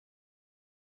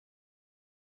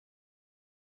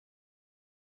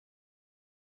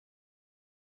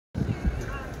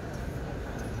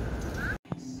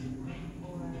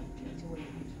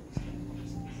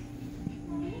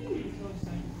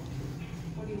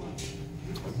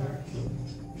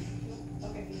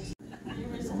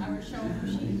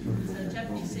It's a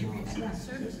Japanese savory egg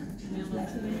dessert. Made of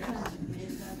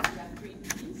green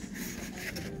peas.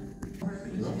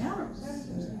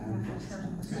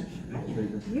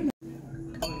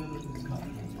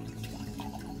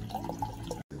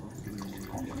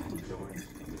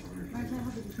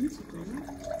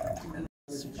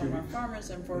 From our farmers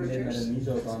and foragers.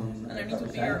 Underneath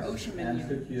will be our ocean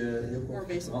menu. More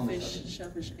based on fish,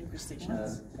 shellfish, and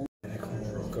crustaceans.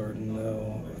 Garden,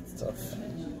 no, that's tough.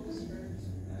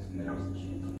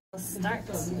 We'll start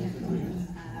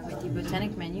with the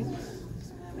botanic menu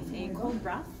with a cold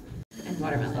broth and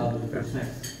watermelon.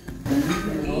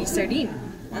 A sardine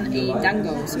on a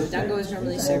dango. So dango is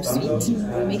normally served sweet.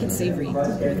 We make it savory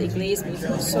with a glaze made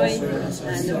from soy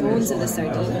and the bones of the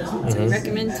sardine. So we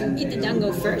recommend to eat the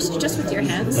dango first, just with your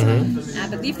hands,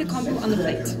 but leave the kombu on the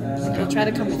plate. It'll try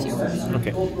to come with you.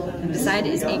 Okay. And beside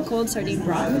is a cold sardine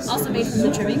broth, also made from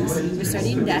the trimmings, with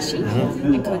sardine dashi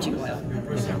and koji oil.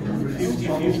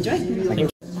 Enjoy! Thank you.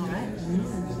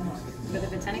 For the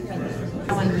botanic menu,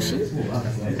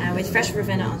 chawanmushi with fresh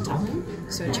ravenna on top.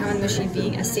 So chawanmushi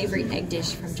being a savory egg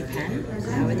dish from Japan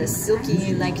with a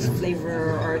silky-like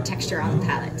flavor or texture on the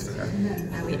palate.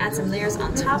 We add some layers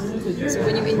on top, so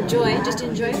when you enjoy, just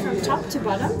enjoy from top to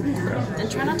bottom and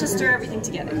try not to stir everything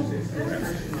together.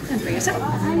 And for yourself,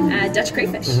 Dutch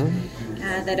crayfish.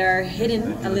 That are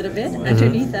hidden a little bit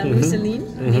underneath the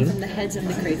mousseline made from the heads of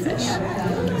the crayfish.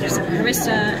 There's some harissa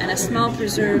and a small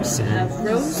preserves of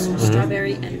rose,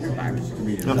 strawberry, and rhubarb.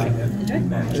 Okay.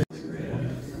 Enjoy!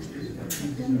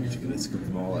 Let's cook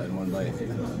them all in one bite.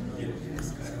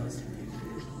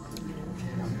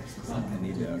 I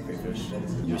need crayfish.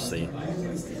 You see.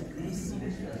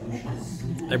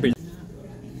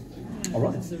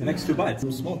 Alright, the next two bites.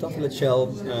 Some small taffelet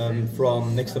shell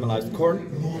from nixtamalized corn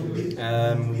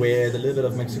with a little bit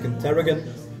of Mexican tarragon,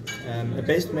 a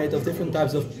paste made of different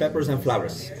types of peppers and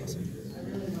flowers.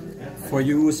 For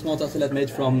you, small taffelet made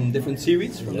from different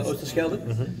seaweeds from the Oosterschelde,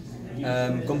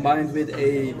 combined with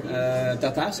a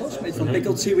tartare sauce made from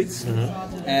pickled seaweeds,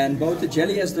 and both the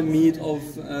jelly as the meat of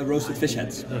roasted fish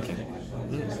heads. Okay.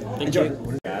 Enjoy!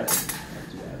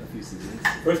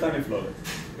 First time in Flore.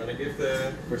 Gonna give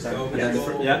the first time.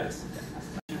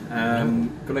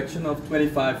 Collection of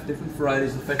 25 different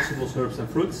varieties of vegetables, herbs and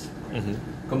fruits,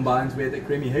 combined with a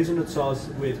creamy hazelnut sauce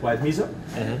with white miso,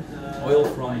 oil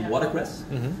from watercress,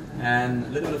 and a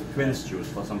little bit of quince juice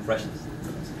for some freshness.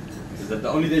 Is that the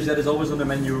only dish that is always on the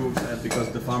menu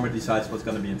because the farmer decides what's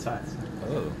going to be inside.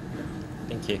 Oh,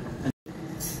 thank you.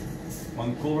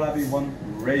 One koolrabi, one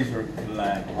razor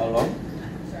lamb. How long?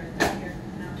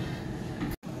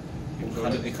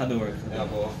 Ik ga door. Ja,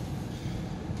 boah.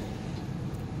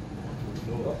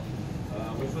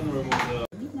 Which one remove the...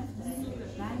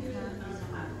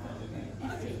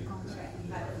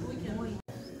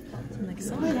 Next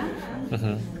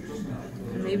one.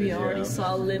 Maybe you already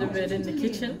saw a little bit in the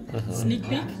kitchen. Sneak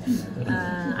peek.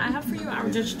 I have for you our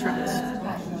Dutch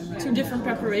truffles. Two different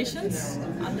preparations.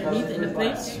 Underneath in the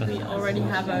plates we already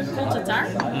have a cold tartare.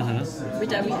 With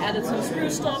that we added some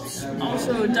spruce tops,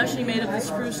 also dashi made of the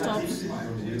spruce tops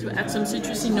to add some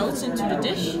citrusy notes into the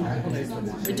dish.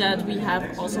 With that we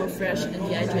have also fresh and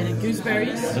dehydrated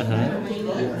gooseberries.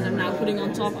 And I'm now putting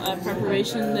on top a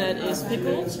preparation that is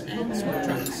pickled and smoked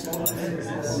truffles.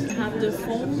 We have the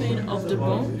foam made of the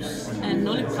bones and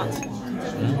nolly prat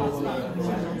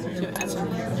to add some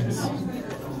mix.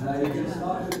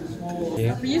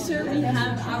 For you, sir, we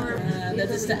have our, that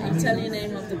is the Italian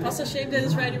name of the pasta shape that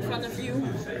is right in front of you,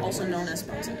 also known as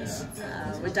buttons.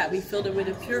 With that we filled it with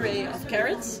a puree of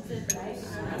carrots.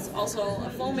 There's also a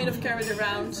foam made of carrot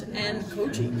around and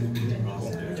koji.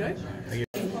 Enjoy.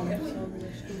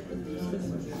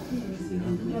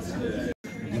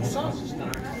 So,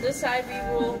 on this side we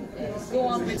will go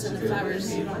on with the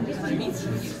flowers underneath.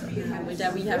 With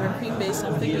that we have a cream base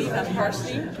of fig leaf and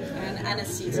parsley and anise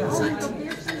seeds inside.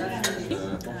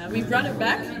 We brought it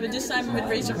back, but this time with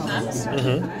razor clams,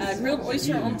 grilled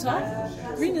oyster on top,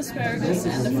 green asparagus,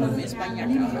 and the foam is bagnac.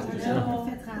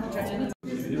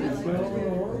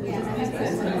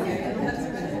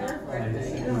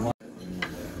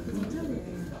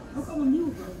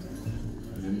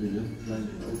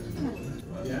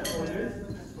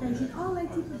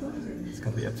 It's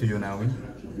going to be up to you now, Wien.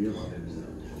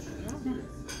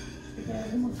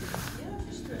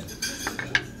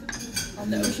 On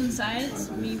the ocean side,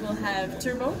 we will have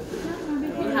turbo.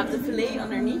 We have the fillet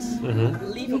underneath. The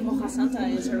leaf of hoja santa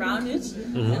is around it,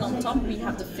 and on top we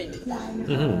have the fin.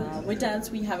 With that,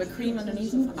 we have a cream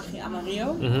underneath of ají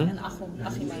amarillo and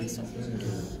ají marisol.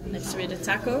 Next to it, a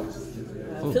taco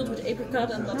filled with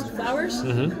apricot and lots of flowers.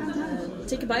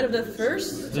 take a bite of that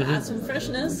first to add some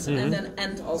freshness, and then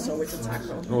end also with the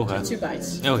taco. Okay. 2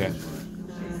 bites. Okay.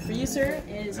 For you, sir,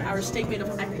 is our steak made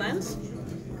of eggplant,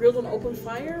 grilled on open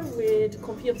fire with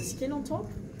confit of the skin on top,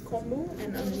 kombu,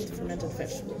 and underneath fermented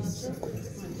vegetables.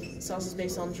 The sauce is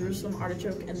based on Jerusalem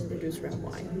artichoke and reduced red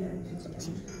wine.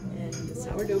 And the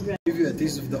sourdough bread. Give you a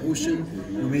taste of the ocean.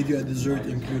 We made you a dessert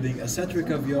including a satry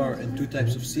caviar and 2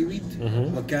 types of seaweed,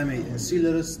 wakame and sea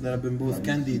lettuce that have been both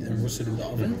candied and roasted in the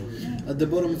oven. At the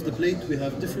bottom of the plate we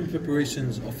have different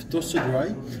preparations of toasted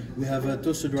rye. We have a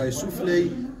toasted rye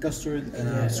souffle, custard and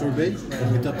a sorbet,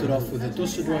 and we topped it off with a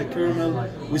toasted rye caramel,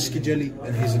 whiskey jelly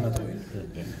and hazelnut oil.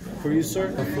 For you,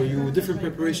 sir, for you, different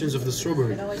preparations of the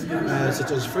strawberry,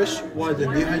 such as fresh, wild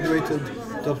and dehydrated,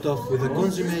 topped off with a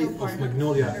consommé of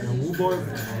magnolia and rhubarb,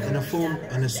 and a foam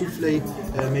and a souffle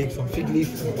made from fig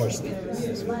leaf and parsley.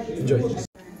 Enjoy.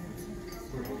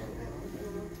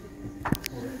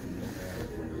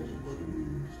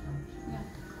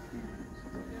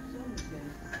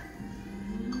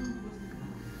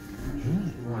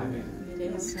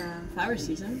 It is flower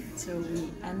season, so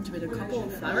we end with a couple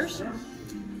of flowers.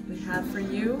 We have for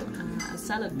you a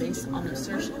salad based on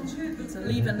nasturtium. It's a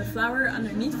leaf and the flower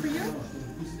underneath for you.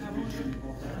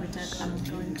 With that, I'm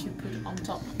going to put on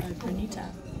top a granita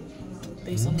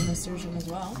based on the nasturtium as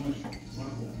well.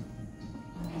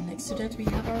 Next to that, we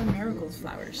have our marigold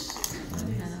flowers,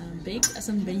 baked as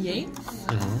a beignet,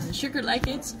 sugar like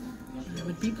it,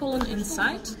 with bee pollen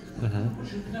inside.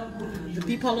 The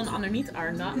bee pollen underneath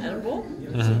are not edible,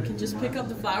 so you can just pick up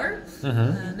the flower.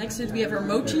 Next to it we have our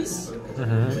mochis,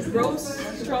 with rose,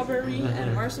 strawberry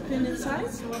and marzipan inside.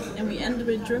 And we end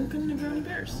with drunken Negroni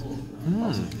bears.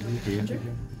 Enjoy.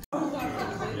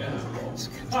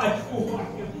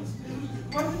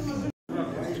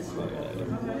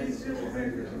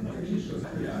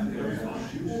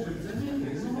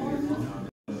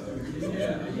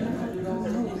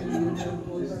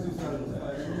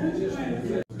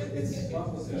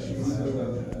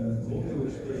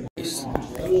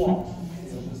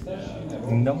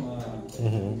 Kingdom.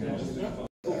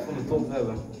 Van de top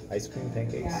hebben. Ice cream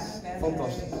pancakes.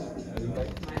 Fantastisch.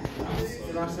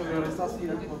 Daarnaast hebben we een restauratie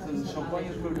met een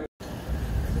champagne.